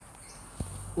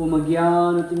Om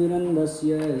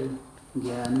Jnanatimirandasya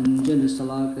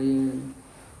Jnananjanasalakaya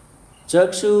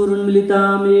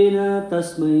Chakshurunmilitam Yena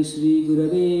Tasmai Shri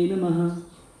Gurave Namaha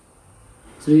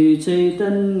Shri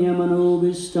Chaitanya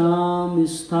Manobishtam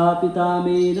Isthapitam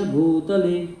Yena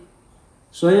Bhutale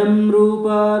Swayam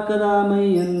Rupa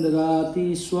Kadamayan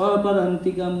Dadati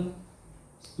Swapadantikam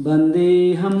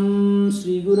Bandeham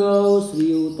Shri Guru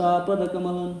Shri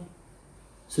Uttapadakamalam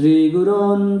Shri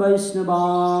Gurun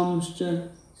Vaishnavamscha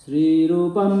Shri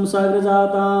Rupam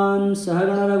Sagrajatan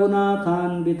Sahagana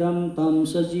Raghunathan Vitam Tam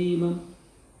Sajivam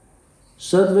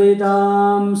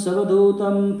Sadvaitam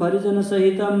Savadhutam Parijana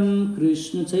Sahitam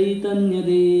Krishna Chaitanya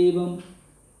Devam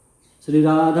Shri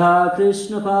Radha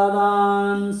Krishna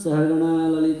Padan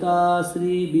Sahagana Lalita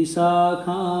Shri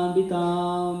Visakhan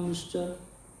Vitamscha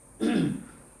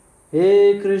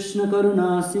He Krishna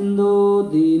Karuna Sindhu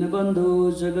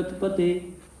Dinabandhu Jagatpate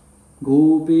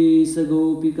Gopisa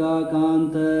Gopika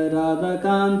Kanta Radha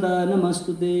Kanta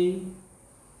Namastute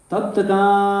Tapta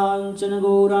Kanchana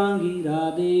Gaurangi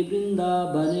Radhe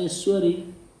Vrinda Baneswari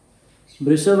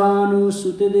Vrishavanu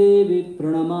Sute Devi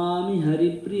Pranamami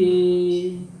Hari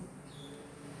Priye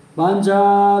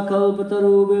Vanja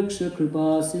Kalpataru Viksha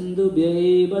Kripa Sindhu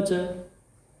Bhyevacha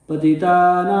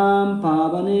Patitanam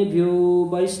Pavanebhyo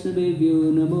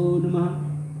Vaishnavebhyo Namo Namaha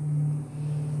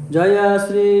Jaya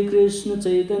Sri Krishna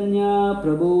Chaitanya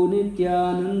Prabhu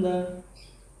Nityananda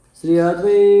Sri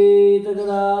Advaita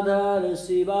Gadadhara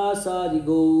Srivasadi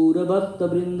Gaura Bhakta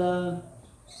Vrinda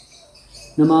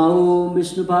Namo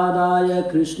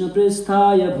Vishnupadaya Krishna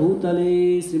Pristhaya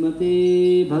Bhutale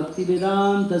Srimate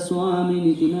Bhaktivedanta Swami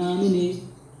Niti Namine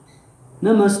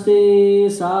Namaste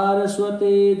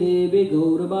Saraswate Devi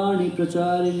Gauravani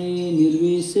Pracharine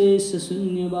Nirvishesha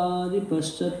Sunyavadi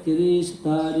Paschatyadesh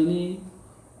Tarine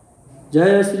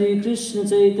Jaya Sri Krishna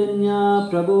Chaitanya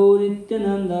Prabhu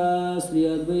Nityananda Sri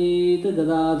Advaita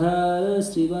Gadadhara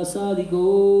Srivasadi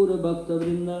Gaura Bhakta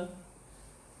Vrinda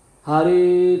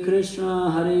Hare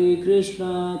Krishna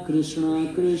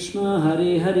Krishna Krishna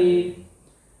Hare Hare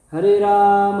Hare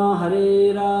Rama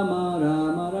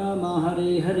Rama Rama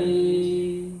Hare Hare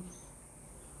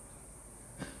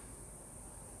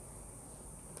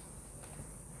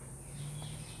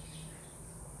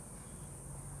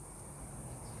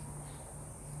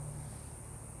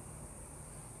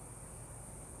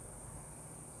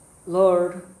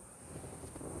Lord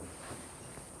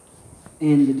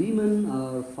and the demon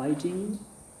are fighting.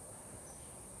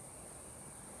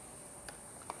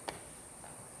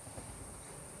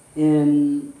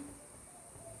 And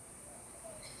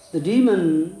the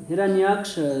demon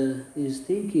Hiranyaksha is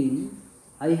thinking,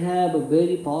 I have a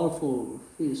very powerful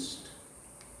fist.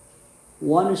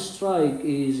 One strike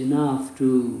is enough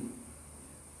to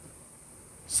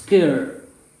scare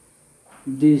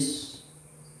this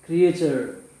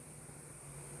creature.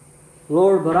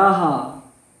 Lord Varaha,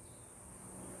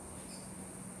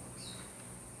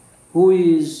 who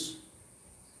is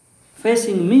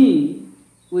facing me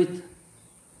with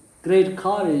great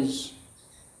courage,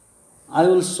 I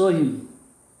will show him.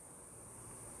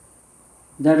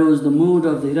 That was the mood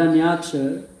of the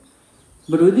Hiranyaksha.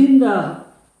 But within the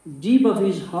deep of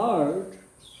his heart,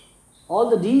 all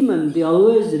the demons, they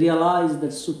always realize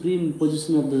that supreme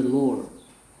position of the Lord.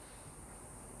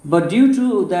 But due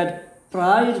to that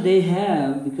pride they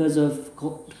have, because of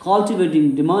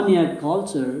cultivating demoniac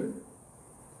culture,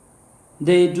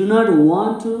 they do not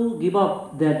want to give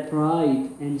up that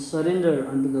pride and surrender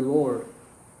unto the Lord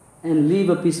and live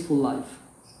a peaceful life.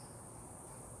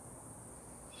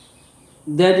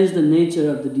 That is the nature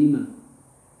of the demon.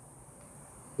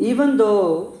 Even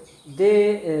though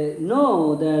they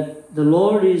know that the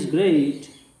Lord is great,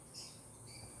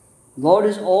 Lord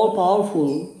is all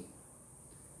powerful,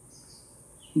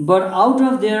 but out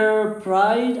of their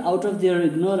pride, out of their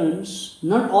ignorance,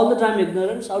 not all the time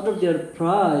ignorance, out of their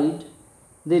pride,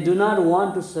 they do not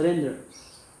want to surrender.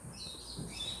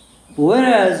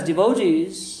 Whereas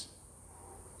devotees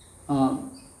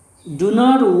do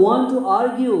not want to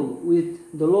argue with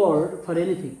the Lord for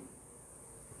anything.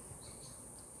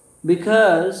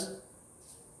 Because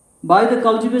by the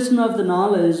cultivation of the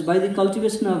knowledge, by the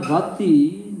cultivation of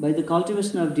bhakti, by the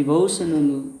cultivation of devotion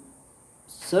and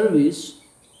service,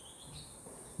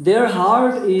 their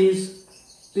heart is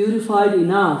purified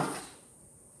enough,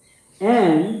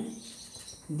 and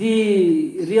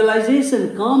the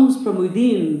realization comes from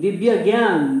within, Divya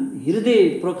Gyan,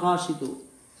 Hriday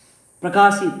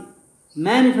Prakasit,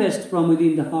 manifest from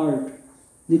within the heart,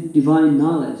 the divine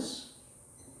knowledge.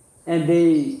 And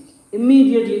they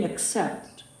immediately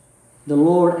accept the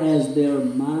Lord as their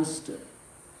master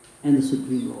and the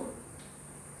Supreme Lord.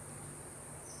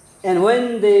 And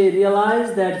when they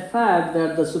realize that fact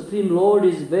that the Supreme Lord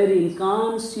is very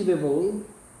inconceivable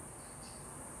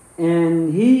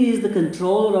and He is the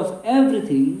controller of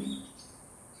everything,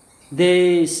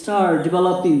 they start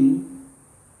developing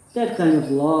that kind of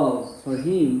love for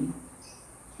Him.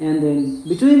 And then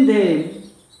between them,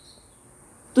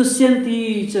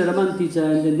 Tusyanti cha ramanti cha,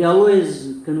 and then they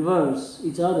always converse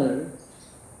each other,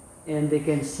 and they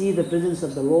can see the presence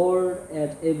of the Lord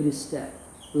at every step.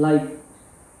 Like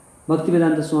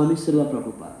Bhaktivedanta Swami Srila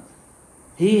Prabhupada.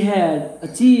 He had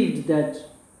achieved that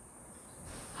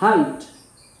height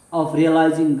of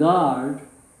realizing God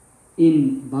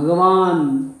in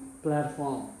Bhagavan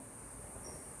platform.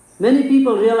 Many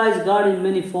people realize God in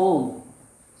many forms.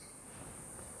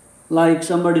 Like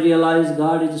somebody realized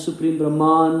God is the Supreme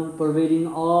Brahman pervading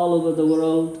all over the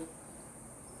world.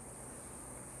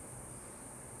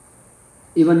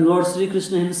 Even Lord Sri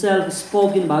Krishna himself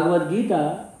spoke in Bhagavad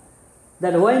Gita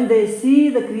that when they see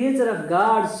the creature of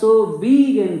God so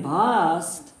big and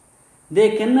vast,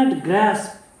 they cannot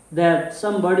grasp that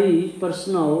somebody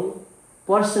person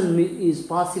is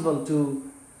possible to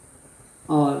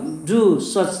do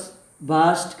such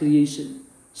vast creation.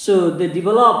 So they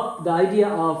develop the idea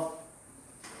of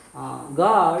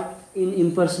God in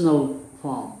impersonal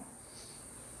form.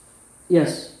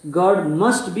 Yes, God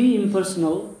must be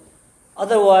impersonal,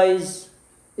 otherwise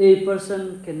a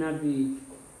person cannot be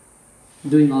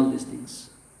doing all these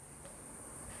things.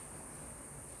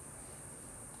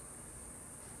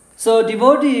 So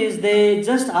devotees, they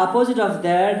just opposite of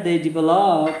that, they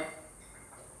develop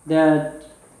that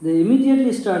they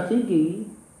immediately start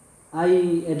thinking, I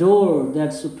adore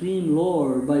that Supreme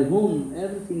Lord by whom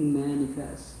everything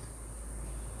manifests.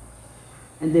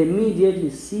 And they immediately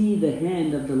see the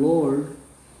hand of the Lord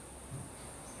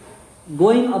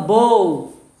going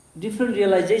above different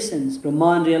realizations,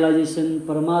 Brahman realization,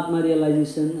 Paramatma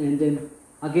realization, and then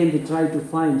again they try to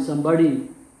find somebody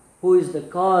who is the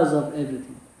cause of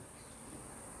everything.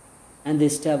 And they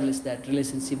establish that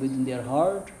relationship within their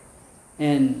heart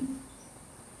and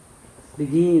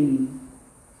begin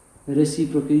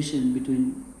reciprocation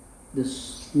between the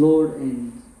Lord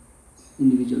and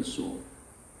individual soul.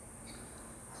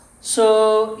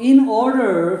 So, in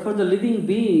order for the living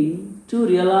being to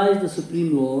realize the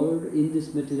Supreme Lord in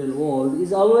this material world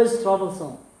is always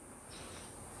troublesome.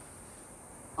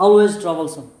 Always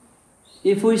troublesome.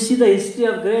 If we see the history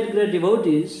of great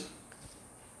devotees,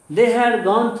 they had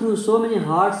gone through so many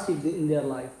hardships in their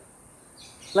life.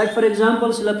 Like for example,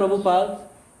 Srila Prabhupada,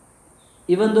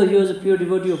 even though he was a pure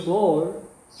devotee of Lord,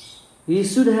 he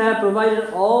should have provided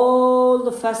all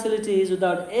the facilities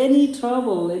without any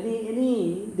trouble,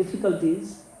 any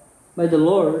difficulties by the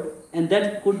Lord, and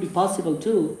that could be possible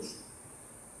too.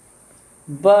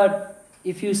 But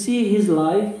if you see his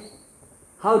life,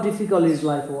 how difficult his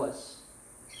life was.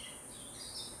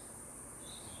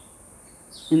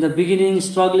 In the beginning,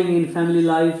 struggling in family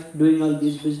life, doing all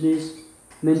this business,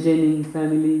 maintaining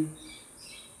family,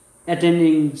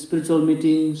 attending spiritual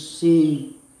meetings,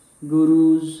 seeing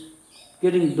gurus,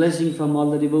 getting blessing from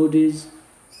all the devotees,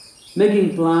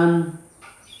 making plan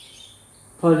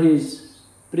for his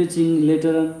preaching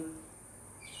later on.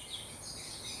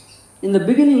 In the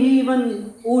beginning, he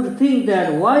even would think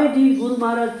that, why did Guru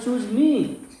Maharaj choose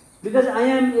me? Because I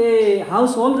am a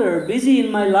householder, busy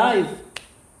in my life.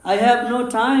 I have no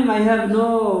time, I have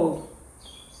no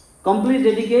complete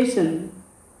dedication.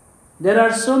 There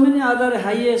are so many other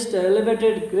highest,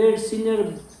 elevated, great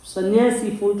senior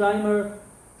sannyasi, full-timer,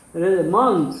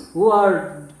 monk who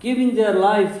are giving their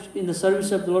life in the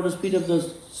service of the lotus feet of the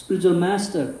spiritual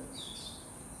master.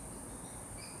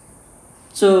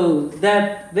 So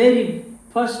that very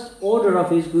first order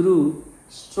of his guru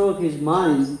struck his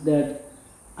mind that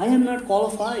I am not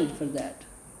qualified for that.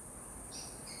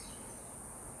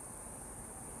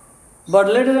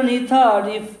 But later on he thought,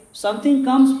 if something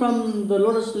comes from the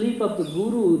lotus leaf of the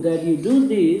guru that you do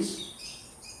this,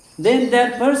 then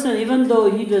that person, even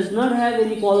though he does not have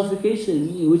any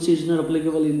qualification, which is not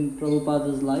applicable in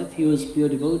Prabhupada's life, he was pure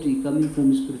devotee coming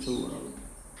from the spiritual world.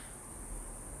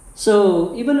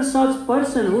 So even a such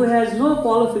person who has no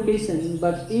qualification,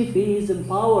 but if he is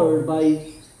empowered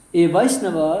by a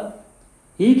Vaishnava,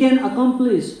 he can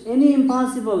accomplish any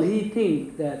impossible he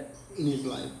thinks that in his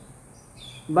life,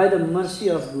 by the mercy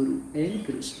of Guru and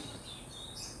Krishna.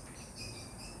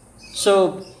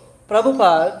 So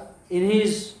Prabhupada, in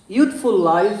his youthful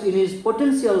life, in his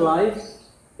potential life,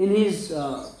 in his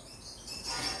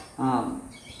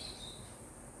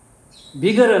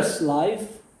vigorous life,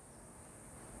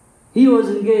 he was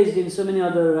engaged in so many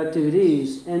other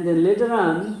activities, and then later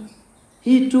on,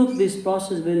 he took this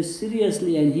process very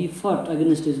seriously and he fought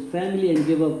against his family and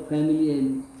gave up family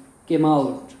and came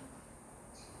out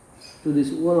to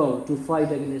this world to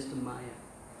fight against Maya.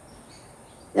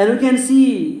 And we can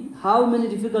see how many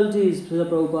difficulties Srila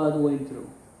Prabhupada went through.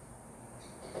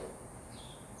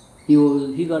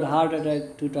 He got heart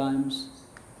attack 2 times.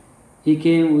 He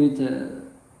came with a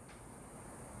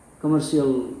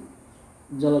commercial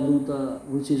Jaladuta,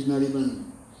 which is not even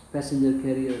passenger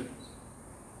carrier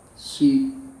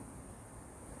ship.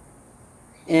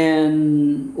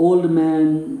 And old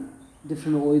man,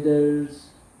 different weathers,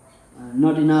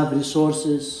 not enough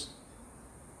resources,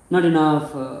 not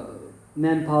enough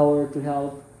manpower to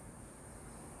help,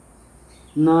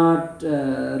 not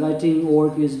writing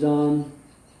work is done,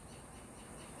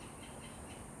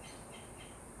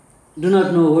 do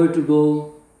not know where to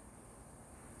go,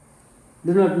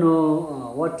 do not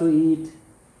know what to eat.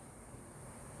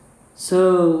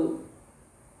 So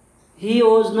he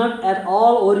was not at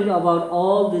all worried about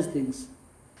all these things.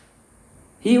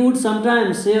 He would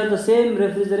sometimes share the same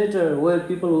refrigerator where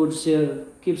people would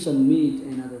keep some meat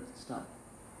and other stuff.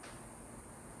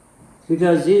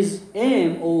 Because his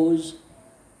aim was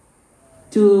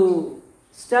to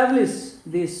establish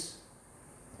this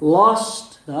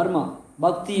lost dharma,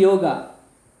 bhakti yoga,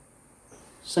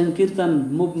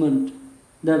 Sankirtan movement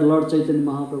that Lord Chaitanya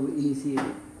Mahaprabhu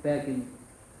initiated back in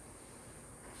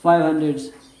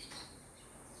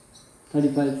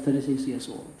 535-36 years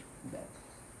old back.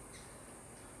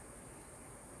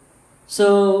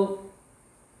 So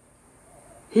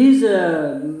his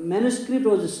manuscript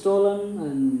was stolen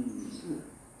and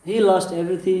he lost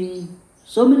everything.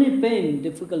 So many pain,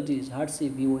 difficulties,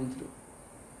 hardship he went through.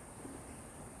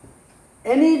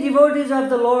 Any devotees of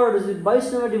the Lord,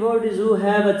 Vaishnava devotees who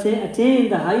have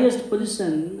attained the highest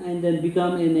position and then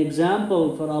become an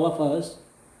example for all of us,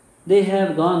 they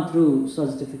have gone through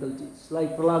such difficulties,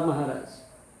 like Prahlad Maharaj.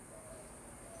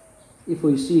 If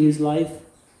we see his life,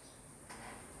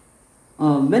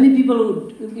 many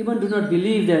people even do not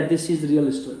believe that this is the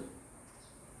real story.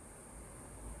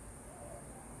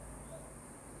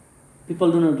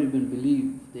 People do not even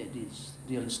believe that it is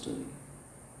real story.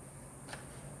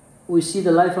 We see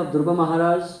the life of Dhruva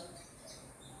Maharaj.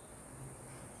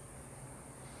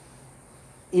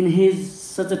 In his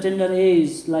such a tender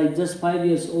age, like just 5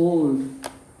 years old,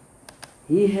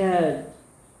 he had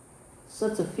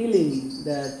such a feeling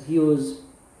that he was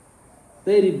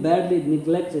very badly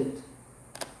neglected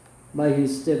by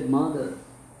his stepmother.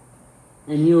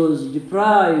 And he was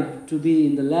deprived to be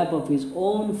in the lap of his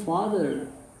own father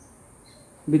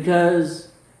because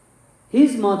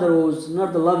his mother was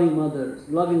not the loving mother,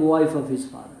 loving wife of his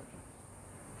father.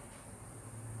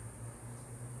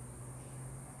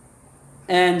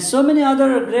 And so many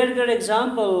other great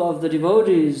examples of the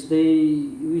devotees,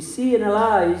 we see and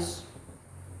analyze.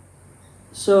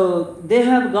 So they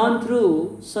have gone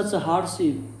through such a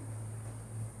hardship.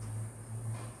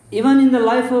 Even in the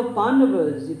life of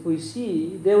Pandavas, if we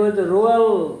see, they were the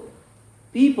royal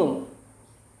people.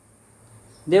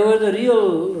 They were the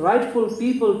real rightful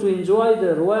people to enjoy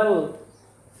the royal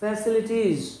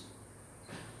facilities.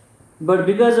 But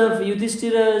because of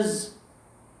Yudhishthira's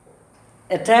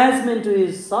attachment to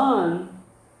his son,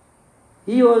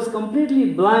 he was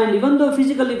completely blind, even though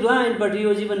physically blind, but he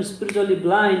was even spiritually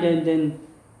blind, and then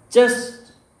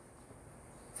just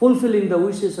fulfilling the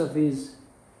wishes of his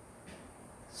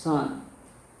son,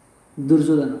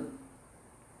 Duryodhana.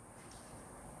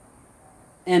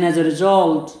 And as a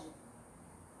result,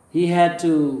 he had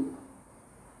to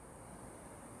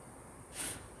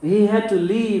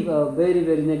live a very,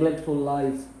 very neglectful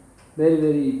life, very,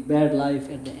 very bad life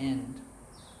at the end.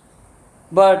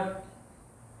 But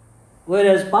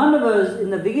whereas Pandavas,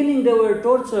 in the beginning they were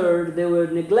tortured, they were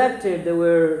neglected, they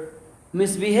were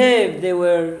misbehaved, they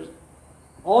were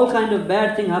all kind of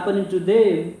bad thing happening to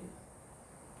them.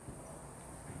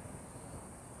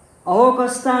 Aho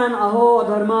kastan, aho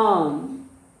adharman,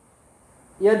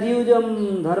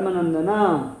 yadyudam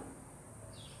dharmanandana.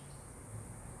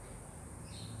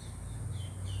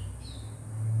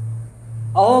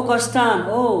 Oh kastan,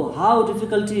 oh how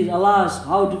difficulties, alas,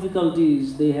 how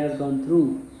difficulties they have gone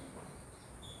through.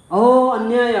 Oh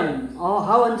anyayam, oh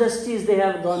how injustice they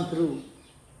have gone through.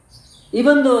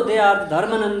 Even though they are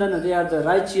dharmanandana, they are the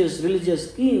righteous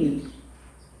religious king,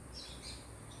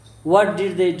 what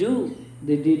did they do?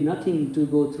 They did nothing to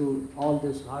go through all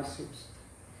those hardships.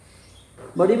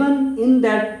 But even in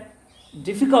that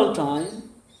difficult time,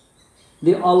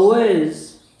 they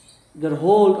always got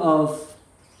hold of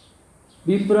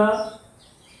Vipra,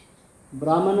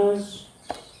 Brahmanas,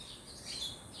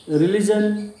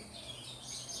 religion,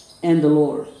 and the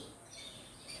Lord,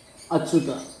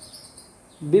 Achyuta.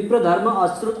 Vipra dharma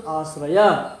asrut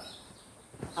asraya.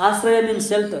 Asraya means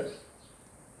shelter.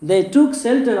 They took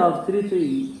shelter of three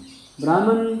things: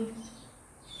 Brahman,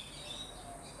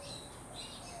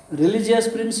 religious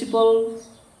principle,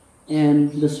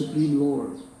 and the Supreme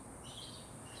Lord.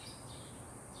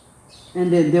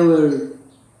 And then they were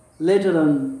later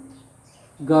on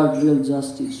got real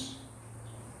justice.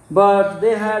 But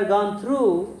they had gone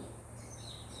through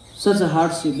such a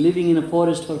hardship, living in a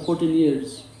forest for 14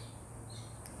 years.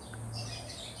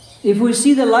 If we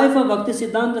see the life of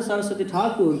Bhaktisiddhanta Saraswati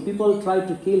Thakur, people tried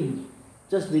to kill him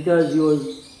just because he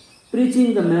was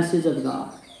preaching the message of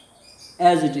God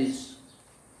as it is.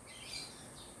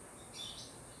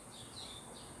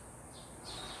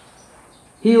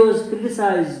 He was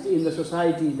criticized in the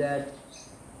society that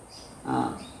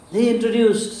he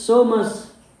introduced so much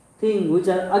things which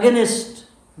are against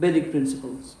Vedic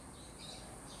principles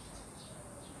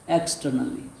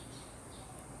externally.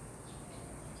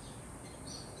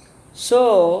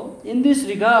 So, in this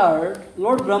regard,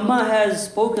 Lord Brahma has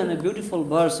spoken a beautiful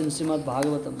verse in Srimad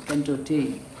Bhagavatam, Canto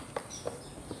 10,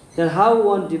 that how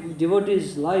one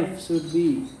devotee's life should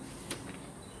be.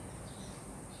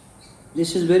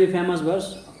 This is very famous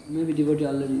verse. Maybe devotee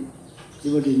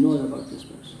knows about this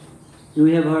verse.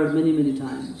 We have heard many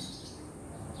times.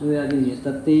 We are again here.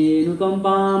 Tatte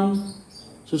nukampam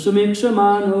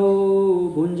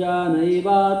susumikshmano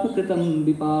bhunjanaivatma kritam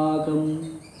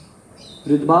vipakam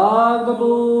Ridbhag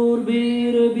babur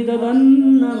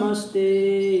vidadan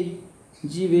namaste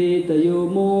jivetayo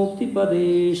mukti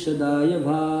padeshadaya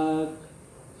bhag.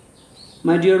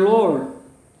 My dear Lord,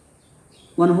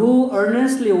 one who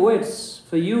earnestly waits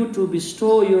for you to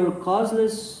bestow your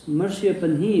causeless mercy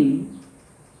upon him,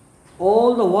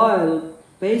 all the while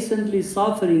patiently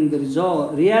suffering the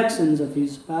reactions of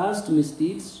his past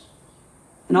misdeeds,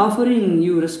 and offering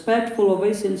you respectful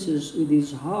obeisances with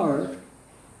his heart,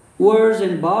 words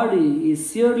and body,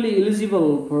 is surely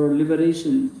eligible for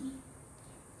liberation,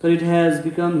 for it has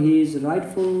become his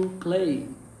rightful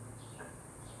claim.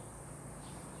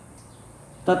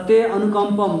 Tatte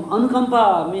anukampam.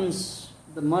 Anukampa means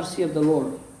the mercy of the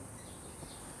Lord.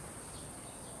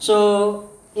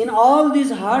 So, in all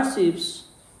these hardships,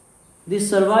 the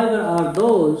survivors are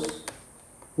those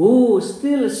who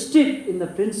still stick in the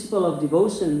principle of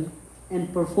devotion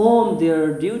and perform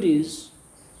their duties,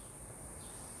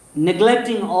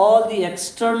 neglecting all the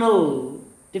external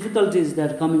difficulties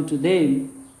that come into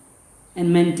them,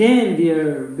 and maintain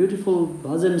their beautiful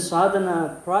bhajan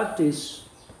sadhana practice,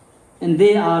 and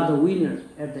they are the winner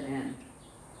at the end.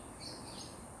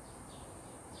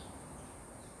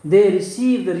 They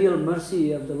receive the real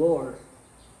mercy of the Lord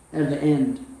at the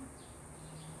end.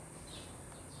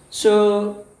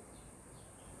 So,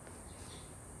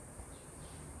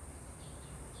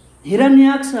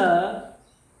 Hiranyaksha,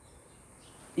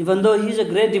 even though he is a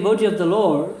great devotee of the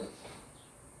Lord,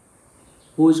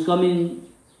 who is coming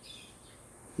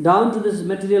down to this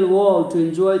material world to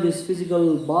enjoy this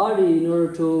physical body in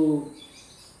order to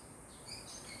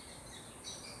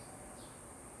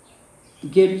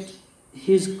get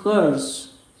his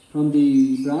curse from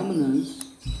the Brahmanas,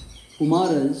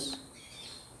 Kumaras.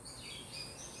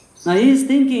 Now he is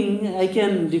thinking, I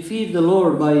can defeat the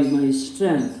Lord by my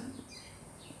strength.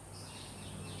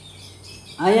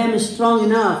 I am strong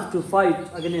enough to fight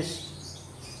against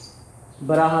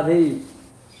Varahadev,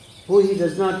 who he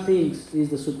does not think is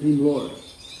the Supreme Lord.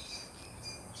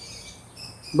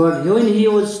 But when he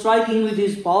was striking with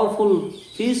his powerful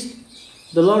fist,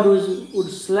 the Lord would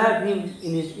slap him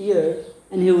in his ear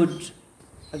and he would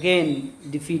again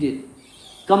defeat it.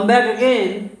 Come back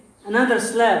again, another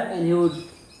slap, and he would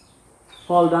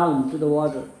fall down to the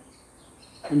water.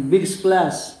 And big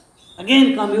splash.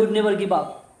 Again come, he would never give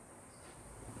up.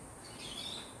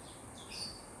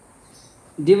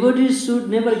 Devotees should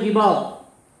never give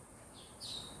up.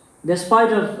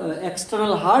 Despite of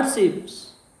external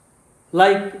hardships,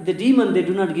 like the demon, they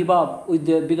do not give up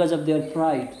because of their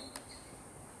pride.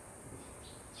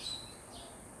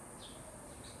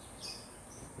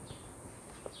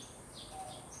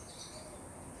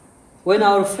 When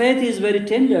our faith is very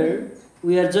tender,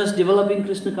 we are just developing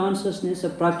Krishna consciousness or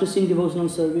practicing devotional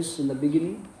service in the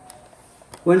beginning.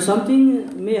 When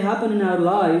something may happen in our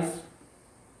life,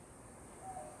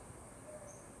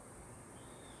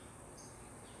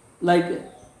 like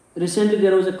recently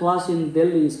there was a class in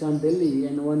Delhi, ISKCON Delhi,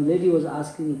 and one lady was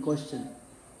asking a question.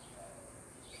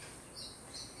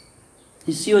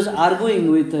 She was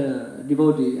arguing with a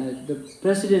devotee. The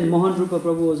president, Mohan Rupa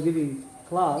Prabhu, was giving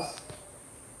class,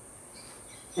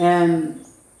 and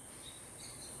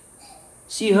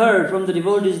she heard from the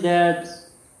devotees that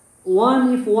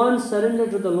if one surrenders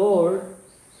to the Lord,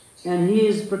 and he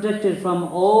is protected from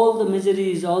all the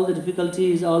miseries, all the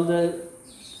difficulties, all the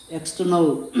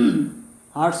external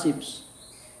hardships.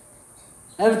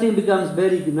 Everything becomes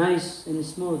very nice and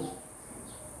smooth.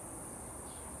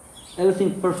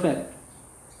 Everything perfect.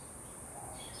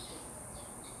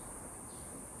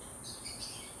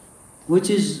 Which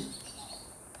is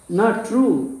not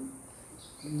true.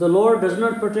 The Lord does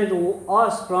not protect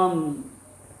us from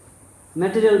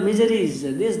material miseries.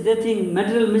 They think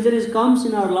material miseries comes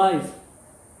in our life.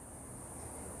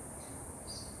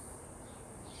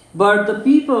 But the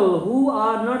people who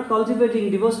are not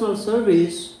cultivating devotional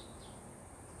service,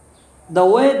 the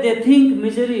way they think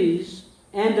miseries,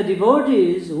 and the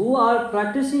devotees who are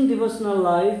practicing devotional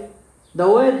life, the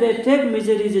way they take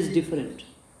miseries is different.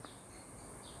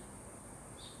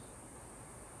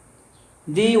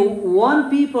 The one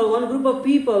group of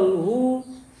people who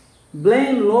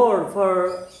blame Lord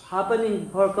for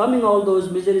coming all those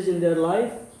miseries in their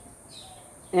life,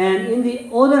 and in the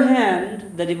other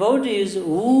hand, the devotees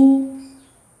who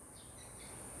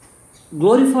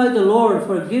glorify the Lord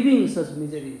for giving such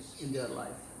miseries in their life.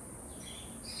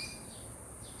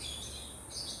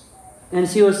 And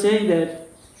she was saying that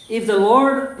if the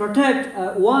Lord protect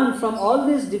one from all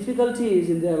these difficulties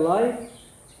in their life,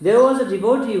 there was a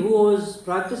devotee who was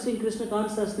practicing Krishna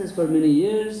consciousness for many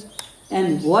years,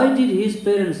 and why did his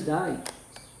parents die?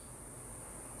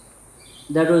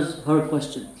 That was her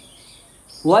question.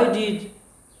 Why did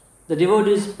the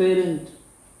devotee's parent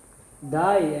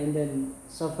die and then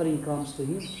suffering comes to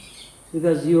him?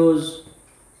 Because he was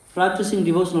practicing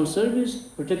devotional service,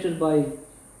 protected by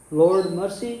Lord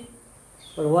mercy,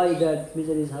 but why that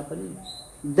misery is happening?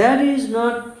 That is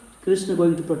not Krishna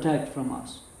going to protect from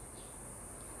us.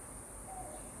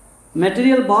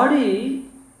 Material body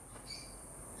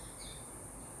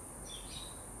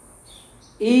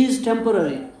is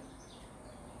temporary.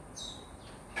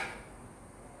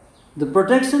 The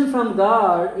protection from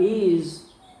God is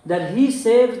that He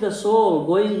saves the soul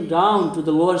going down to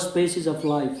the lower spaces of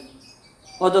life.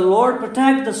 Or the Lord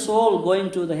protect the soul going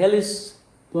to the hellish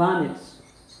planets.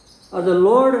 Or the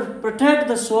Lord protect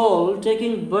the soul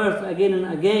taking birth again and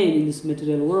again in this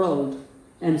material world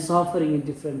and suffering in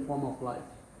different form of life.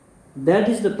 That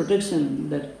is the protection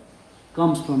that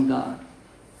comes from God.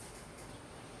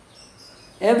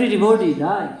 Every devotee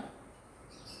died.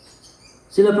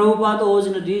 Srila Prabhupada was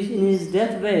in his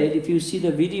deathbed. If you see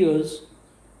the videos,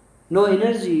 no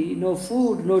energy, no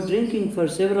food, no drinking for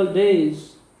several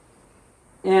days.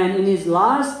 And in his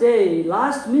last day,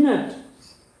 last minute,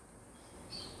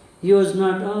 he was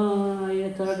not,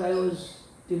 I thought I was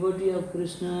devotee of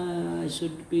Krishna, I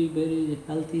should be very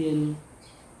healthy and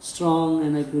strong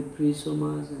and I could preach so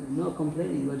much. No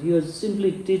complaining, but he was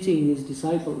simply teaching his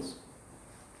disciples.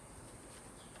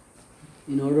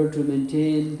 In order to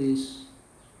maintain this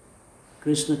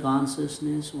Krishna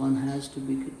consciousness, one has to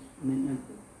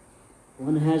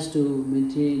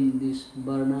maintain this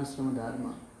varnasrama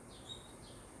dharma.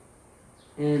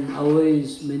 And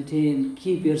always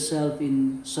keep yourself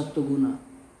in sattva-guna.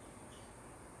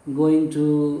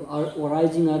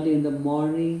 Rising early in the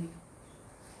morning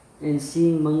and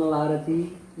seeing Mangal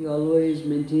Arati, you always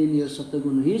maintain your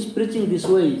sattva-guna. He is preaching this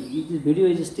way. This video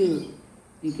is still,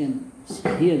 you can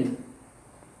hear him.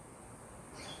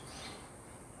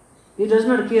 He does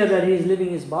not care that he is leaving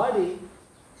his body,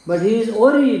 but he is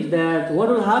worried that what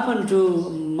will happen to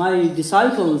my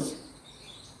disciples.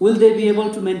 Will they be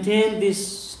able to maintain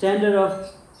this standard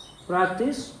of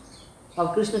practice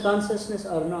of Krishna consciousness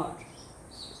or not?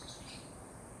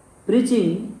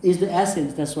 Preaching is the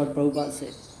essence, that's what Prabhupada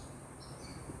said.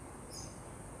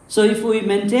 So if we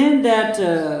maintain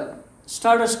that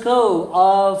status quo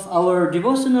of our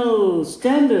devotional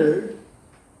standard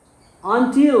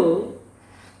until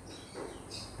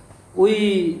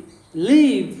we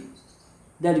live,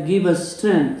 that give us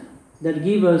strength, that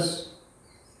give us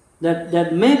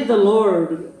that make the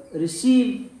Lord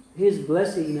receive His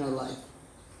blessing in our life.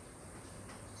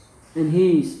 And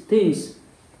He thinks,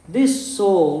 this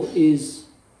soul is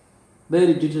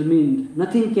very determined.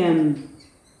 Nothing can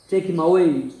take him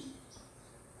away.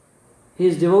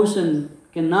 His devotion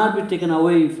cannot be taken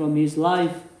away from his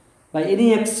life by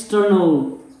any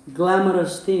external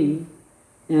glamorous thing,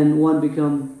 and one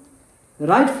become the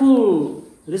rightful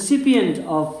recipient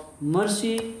of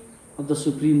mercy of the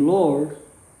Supreme Lord.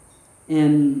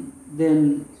 And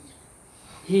then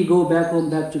he go back home,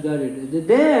 back to Godhead.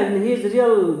 Then his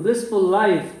real blissful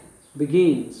life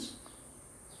begins.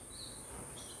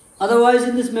 Otherwise,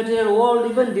 in this material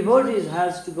world, even devotees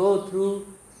have to go through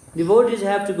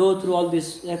all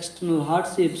these external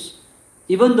hardships,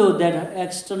 even though that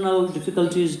external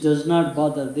difficulties does not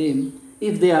bother them.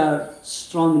 if they are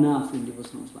strong enough in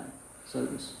devotional life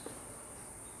service.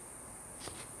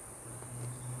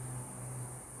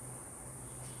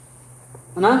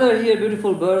 Another here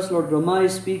beautiful verse, Lord Brahma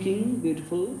is speaking,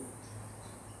 beautiful.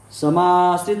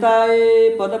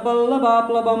 Samasritaye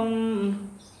padapallabhaplabam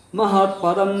mahat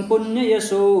padam punya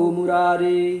yaso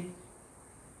murare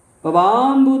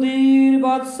pavambudir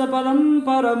vatsa padam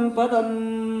param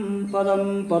padam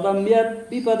padam padam yat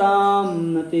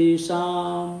vipadam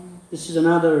natesham. This is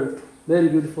another very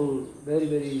beautiful, very,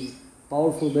 very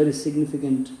powerful, very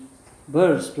significant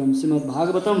verse from Srimad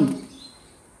Bhagavatam.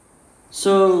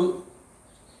 So,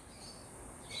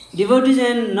 devotees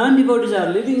and non-devotees are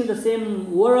living in the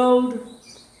same world,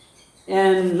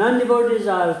 and non-devotees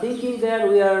are thinking that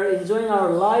we are enjoying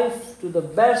our life to the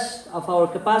best of our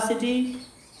capacity,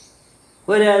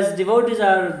 whereas devotees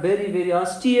are very, very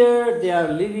austere, they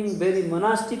are living very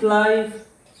monastic life,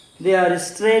 they are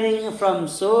restraining from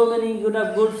so many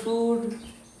good food,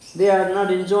 they are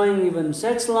not enjoying even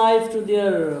sex life to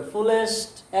their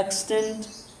fullest extent,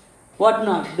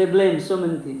 whatnot, they blame so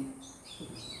many things.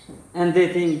 And they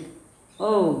think,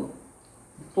 oh,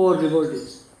 poor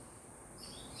devotees,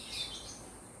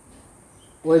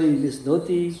 wearing this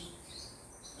dhoti,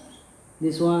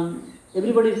 this one.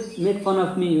 Everybody make fun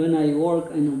of me when I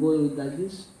walk and go with like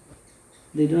this.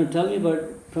 They do not tell me,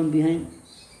 but from behind,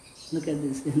 look at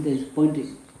this, and they're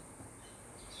pointing.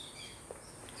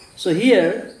 So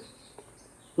here,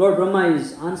 Lord Brahma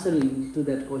is answering to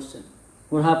that question.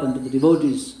 What happened to the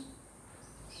devotees?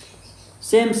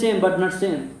 Same, but not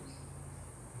same.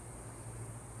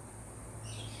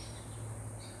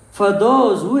 For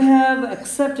those who have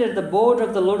accepted the abode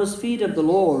of the lotus feet of the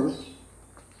Lord,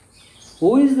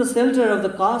 who is the shelter of the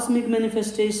cosmic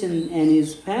manifestation and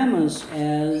is famous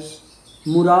as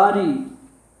Murari,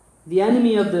 the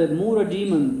enemy of the Mura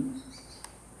demon,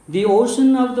 the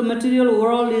ocean of the material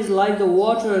world is like the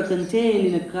water contained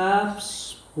in a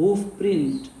calf's hoof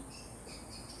print.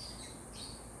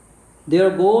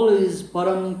 Their goal is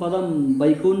Param Padam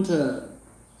Vaikuntha,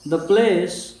 the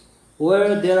place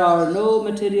where there are no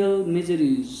material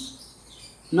miseries,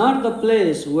 not the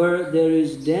place where there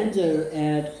is danger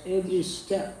at every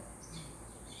step.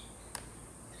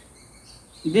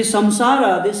 This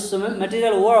samsara, this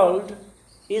material world,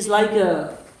 is like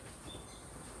a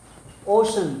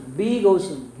ocean, big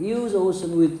ocean, huge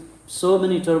ocean with so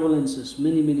many turbulences,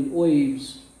 many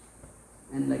waves,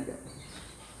 and like that.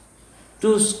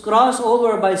 To cross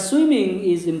over by swimming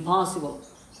is impossible.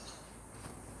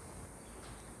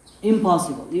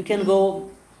 Impossible. You can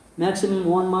go maximum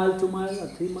 1 mile, 2 miles, or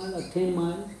 3 miles, or 10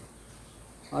 miles,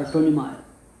 or 20 miles.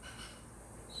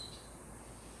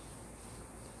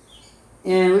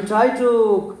 And we try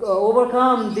to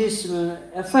overcome this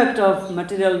effect of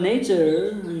material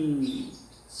nature,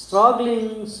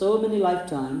 struggling so many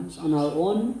lifetimes on our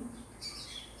own.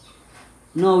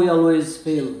 No, we always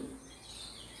fail.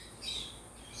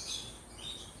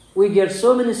 We get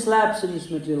so many slaps in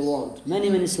this material world,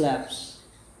 many slaps.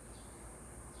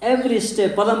 Every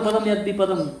step, padam yad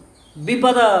vipadam.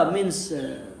 Vipada means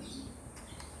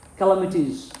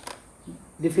calamities,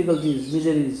 difficulties,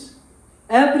 miseries.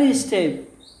 Every step,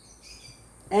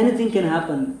 anything can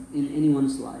happen in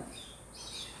anyone's life.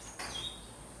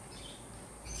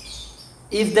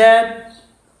 If that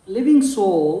living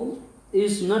soul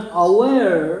is not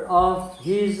aware of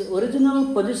his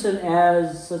original position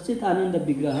as Satchitananda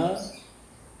Vigraha,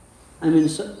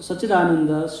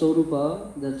 Satchitananda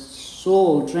Swarupa, that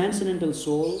soul, transcendental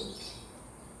soul,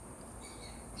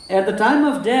 at the time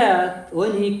of death,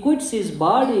 when he quits his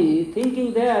body,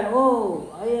 thinking that, oh,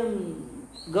 I am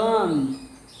gone,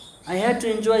 I had to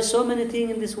enjoy so many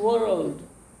things in this world,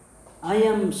 I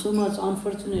am so much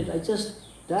unfortunate, I just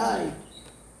died.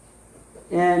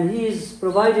 And he is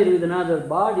provided with another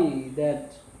body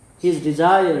that his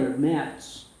desire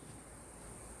matches.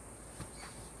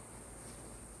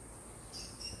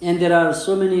 And there are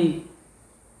so many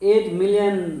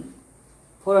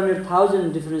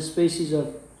 8,400,000 different species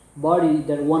of body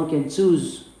that one can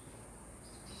choose.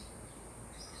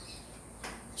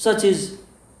 Such as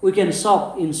we can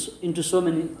shop into so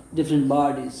many different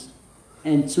bodies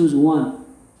and choose one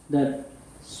that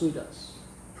suits us.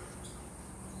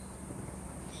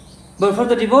 But for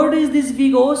the devotees, this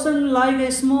big ocean like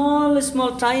a small place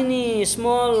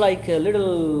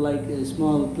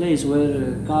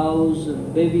where cows,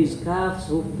 babies, calves,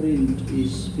 hoof print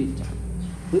is fit.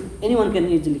 Anyone can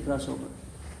easily cross over.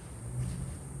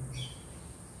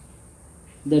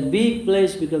 That big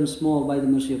place becomes small by the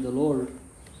mercy of the Lord.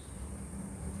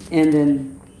 And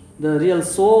then the real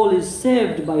soul is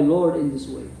saved by Lord in this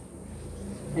way.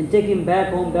 And take him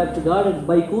back home, back to God at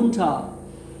Vaikuntha.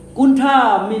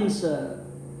 Kuntha means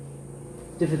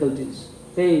difficulties,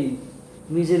 pain,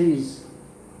 miseries.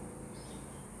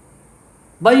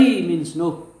 Bai means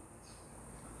no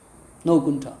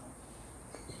kuntha.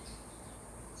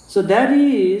 So that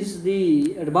is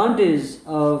the advantage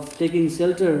of taking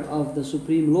shelter of the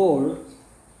Supreme Lord,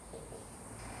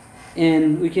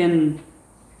 and we can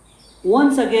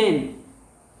once again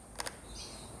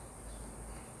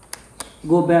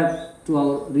go back to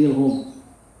our real home.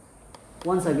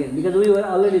 Once again, because we were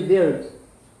already there.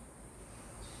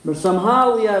 But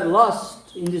somehow we are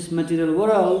lost in this material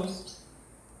world,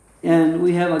 and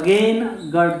we have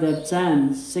again got that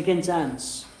chance, second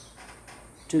chance,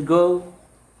 to go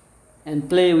and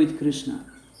play with Krishna.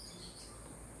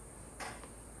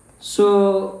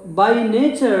 So, by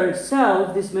nature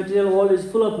itself, this material world is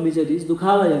full of miseries,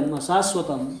 dukhalayam,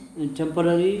 asaswatam, and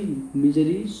temporary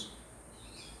miseries.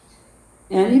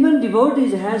 And even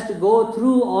devotees has to go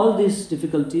through all these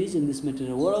difficulties in this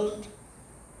material world.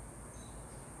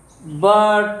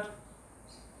 But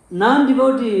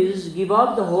non-devotees give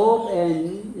up the hope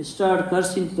and start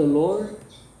cursing to the Lord.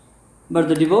 But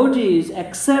the devotees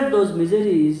accept those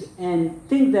miseries and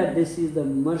think that this is the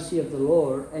mercy of the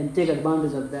Lord and take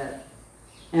advantage of that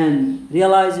and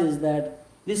realizes that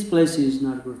this place is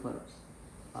not good for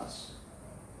us.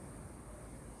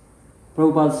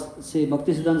 Prabhupada says,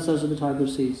 Bhaktisiddhanta Saraswati Thakur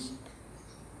says,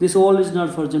 this world is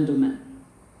not for gentlemen.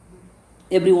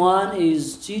 Everyone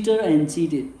is cheater and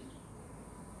cheated.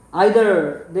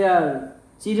 Either they are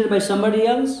cheated by somebody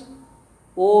else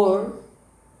or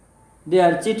they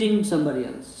are cheating somebody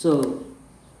else. So,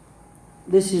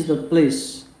 this is the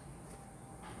place.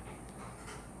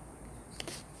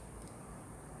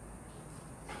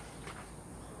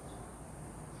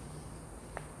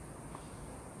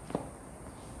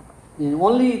 And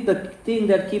only the thing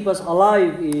that keeps us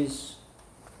alive is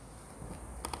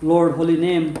Lord Holy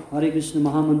Name, Hare Krishna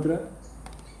Mahamantra.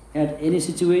 At any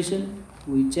situation,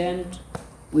 we chant,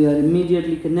 we are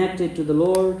immediately connected to the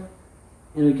Lord,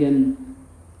 and we can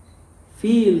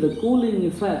feel the cooling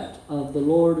effect of the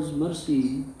Lord's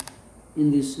mercy in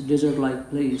this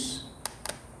desert-like place.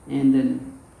 And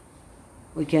then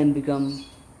we can become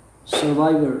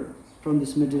survivor from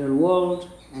this material world,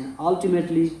 and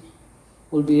ultimately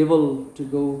we'll be able to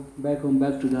go back home,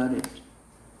 back to Godhead,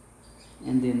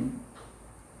 and then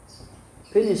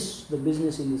finish the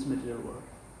business in this material world.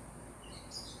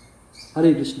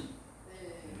 Hare Krishna.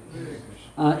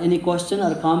 Any question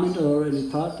or comment or any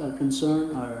thought or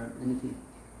concern or anything?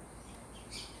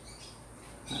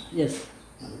 Yes.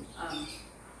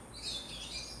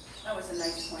 That was a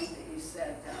nice point that you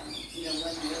said,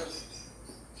 when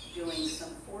you're doing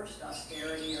some forced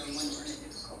austerity or when we're in a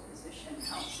difficult position,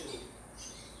 how to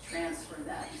transfer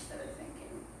that instead of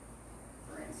thinking,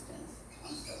 for instance,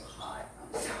 I'm so hot.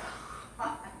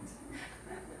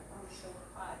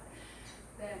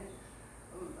 Then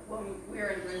when we were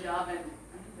in Vrindavan, I did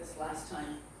this last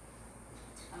time,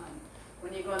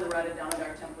 when you go in the Radha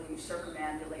Damodar temple, you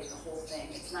circumambulate the whole thing.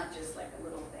 It's not just like a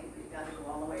little thing, but you've got to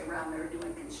go all the way around. They're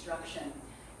doing construction.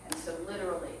 And so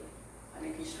literally,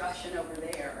 construction over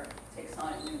there takes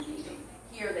on a new meaning.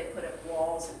 Here they put up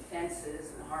walls and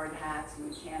fences and hard hats and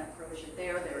you can't approach it.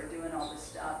 There they were doing all this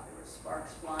stuff. There were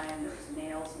sparks flying, there was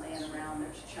nails laying around,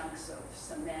 there's chunks of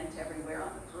cement everywhere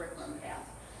on the peripheral path.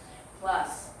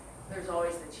 Plus, there's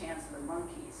always the chance of the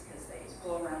monkeys because they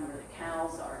go around where the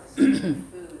cows are to steal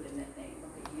food and then they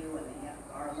look at you and they have a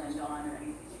garland on or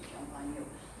anything, they jump on you.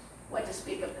 What to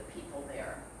speak of the people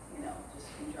there, just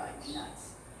can drive you nuts.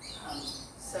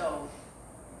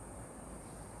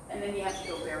 And then you have to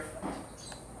go barefoot.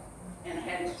 And I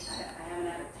haven't had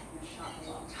a tetanus shot in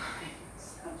a long time.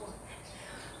 So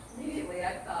immediately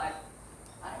I thought,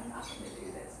 I'm not going to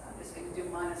do this. I'm just going to do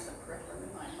Manasa Pritham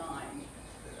in my mind.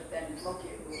 But then Loki,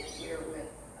 who was here with,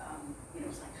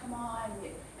 was like, come on.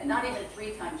 And not even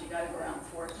 3 times, you got to go around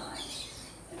 4 times.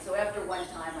 And so after one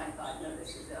time, I thought, no, this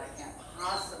is it. I can't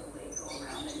possibly go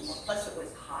around anymore. Plus it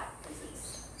was hot because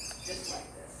it's just like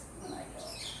this when I go.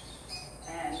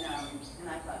 And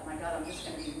I thought, my God, I'm just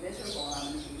going to be miserable.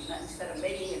 Instead of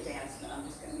making advancement, I'm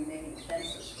just going to be making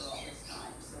fences for all this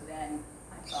time. So then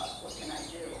I thought, what can I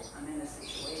do? I'm in a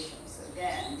situation. So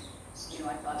then,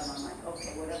 I thought in my mind,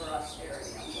 okay, whatever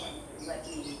austerity I'm going through, let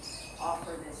me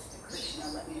offer this to Krishna.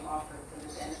 Let me offer it for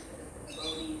the benefit of the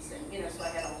devotees. And, so I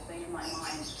had a whole thing in my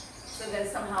mind. So then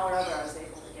somehow or other, I was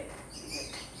able to get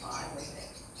by with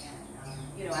it.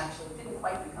 And, actually, it didn't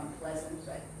quite become pleasant,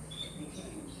 but it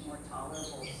became more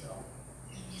tolerable. So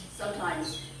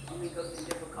sometimes when we go through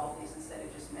difficulties, instead of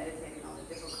just meditating on the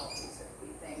difficulties, if we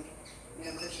think,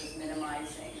 Krishna's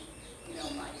minimizing,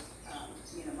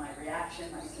 my reaction,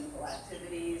 my sinful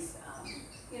activities,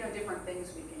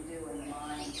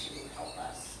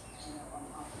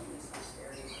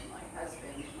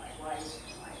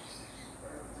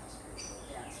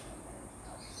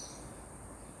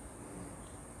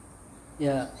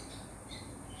 Yeah.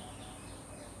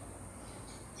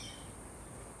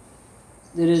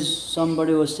 There is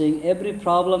somebody was saying every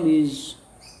problem is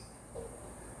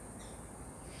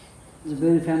a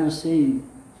very famous saying.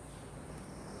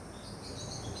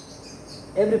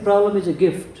 Every problem is a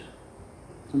gift,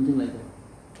 something like that.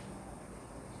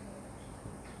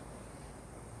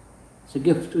 It's a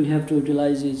gift we have to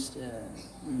utilize it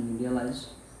and realize.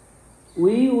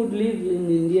 We would live in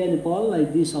India and Nepal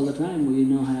like this all the time. We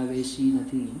don't have AC,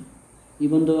 nothing.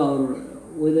 Even though our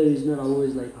weather is not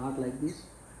always like hot like this.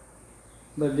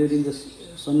 But during the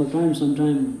summertime,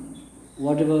 sometime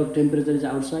whatever temperature is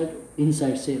outside,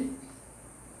 inside same.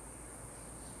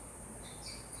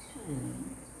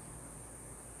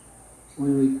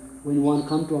 And when one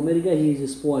come to America, he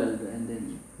is spoiled, and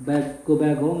then go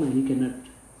back home, and he cannot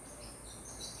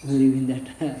live in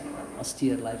that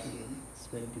austere life again. It's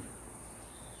very difficult.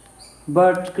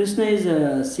 But Krishna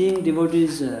is seeing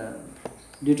devotees'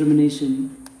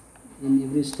 determination in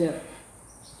every step,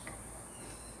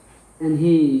 and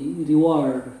he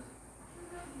reward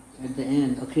at the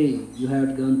end. Okay, you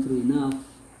have gone through enough.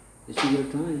 This is your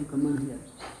time. Come on here.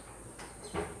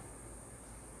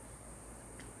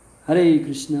 Hare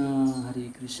Krishna,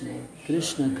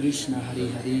 Krishna Krishna, Hare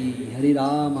Hare, Hare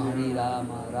Rama,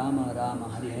 Rama Rama,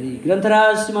 Hare Hare.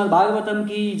 Grantharaj Srimad Bhagavatam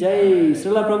ki jai,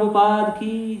 Srila Prabhupada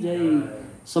ki jai,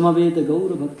 Samaveta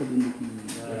Gaura Bhakta Vrinda ki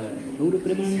jai, Gaura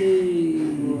Premanande,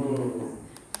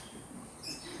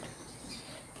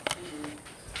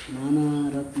 Nana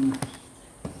Ratna,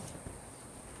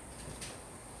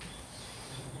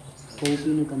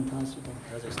 Kopina Kantha Sudha.